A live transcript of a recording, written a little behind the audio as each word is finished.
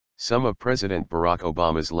Some of President Barack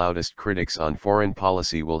Obama's loudest critics on foreign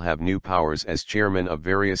policy will have new powers as chairmen of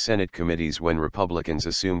various Senate committees when Republicans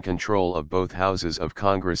assume control of both houses of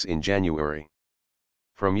Congress in January.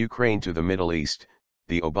 From Ukraine to the Middle East,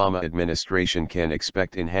 the Obama administration can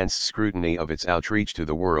expect enhanced scrutiny of its outreach to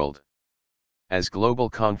the world. As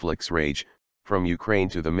global conflicts rage, from Ukraine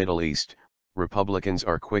to the Middle East, Republicans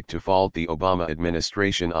are quick to fault the Obama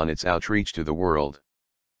administration on its outreach to the world.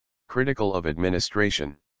 Critical of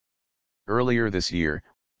administration. Earlier this year,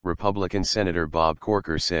 Republican Senator Bob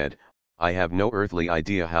Corker said, "I have no earthly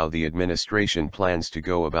idea how the administration plans to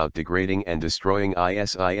go about degrading and destroying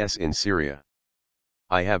ISIS in Syria.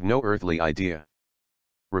 I have no earthly idea."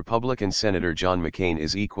 Republican Senator John McCain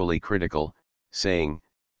is equally critical, saying,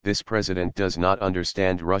 "This president does not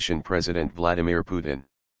understand Russian President Vladimir Putin.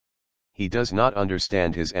 He does not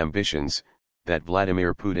understand his ambitions, that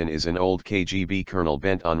Vladimir Putin is an old KGB colonel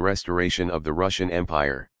bent on restoration of the Russian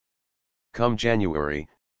Empire." Come January,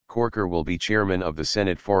 Corker will be chairman of the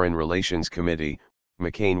Senate Foreign Relations Committee,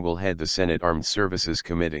 McCain will head the Senate Armed Services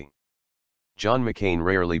Committee. John McCain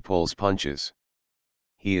rarely pulls punches.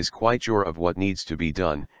 He is quite sure of what needs to be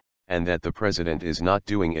done, and that the president is not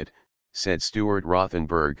doing it, said Stuart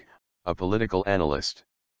Rothenberg, a political analyst.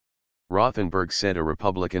 Rothenberg said a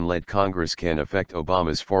Republican-led Congress can affect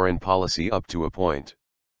Obama's foreign policy up to a point.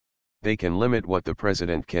 They can limit what the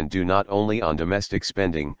president can do not only on domestic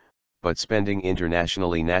spending, but spending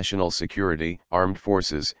internationally, national security, armed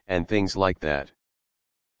forces, and things like that.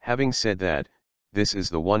 Having said that, this is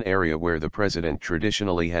the one area where the president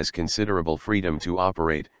traditionally has considerable freedom to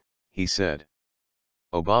operate, he said.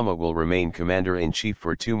 Obama will remain commander-in-chief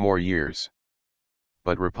for 2 more years.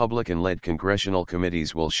 But Republican-led congressional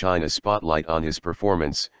committees will shine a spotlight on his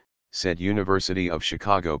performance, said University of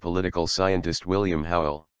Chicago political scientist William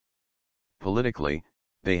Howell. Politically,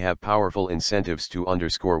 they have powerful incentives to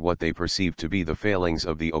underscore what they perceive to be the failings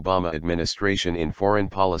of the Obama administration in foreign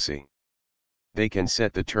policy. They can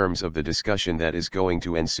set the terms of the discussion that is going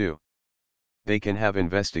to ensue. They can have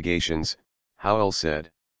investigations, Howell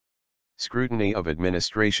said. Scrutiny of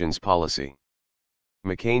administration's policy.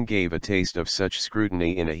 McCain gave a taste of such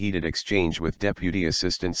scrutiny in a heated exchange with Deputy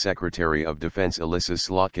Assistant Secretary of Defense Alyssa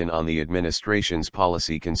Slotkin on the administration's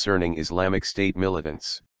policy concerning Islamic State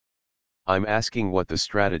militants. "I'm asking what the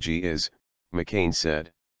strategy is," McCain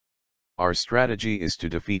said. "Our strategy is to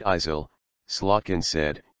defeat ISIL," Slotkin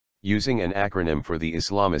said, using an acronym for the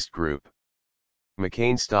Islamist group.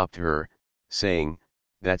 McCain stopped her, saying,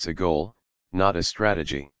 "That's a goal, not a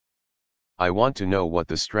strategy. I want to know what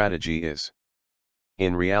the strategy is."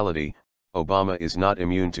 In reality, Obama is not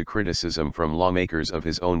immune to criticism from lawmakers of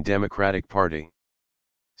his own Democratic Party.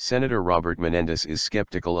 Senator Robert Menendez is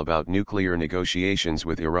skeptical about nuclear negotiations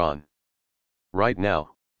with Iran. "Right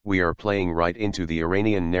now, we are playing right into the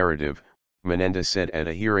Iranian narrative," Menendez said at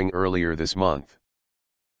a hearing earlier this month.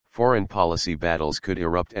 Foreign policy battles could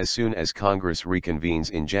erupt as soon as Congress reconvenes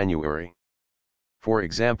in January. For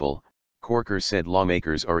example, Corker said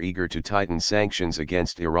lawmakers are eager to tighten sanctions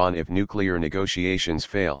against Iran if nuclear negotiations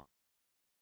fail.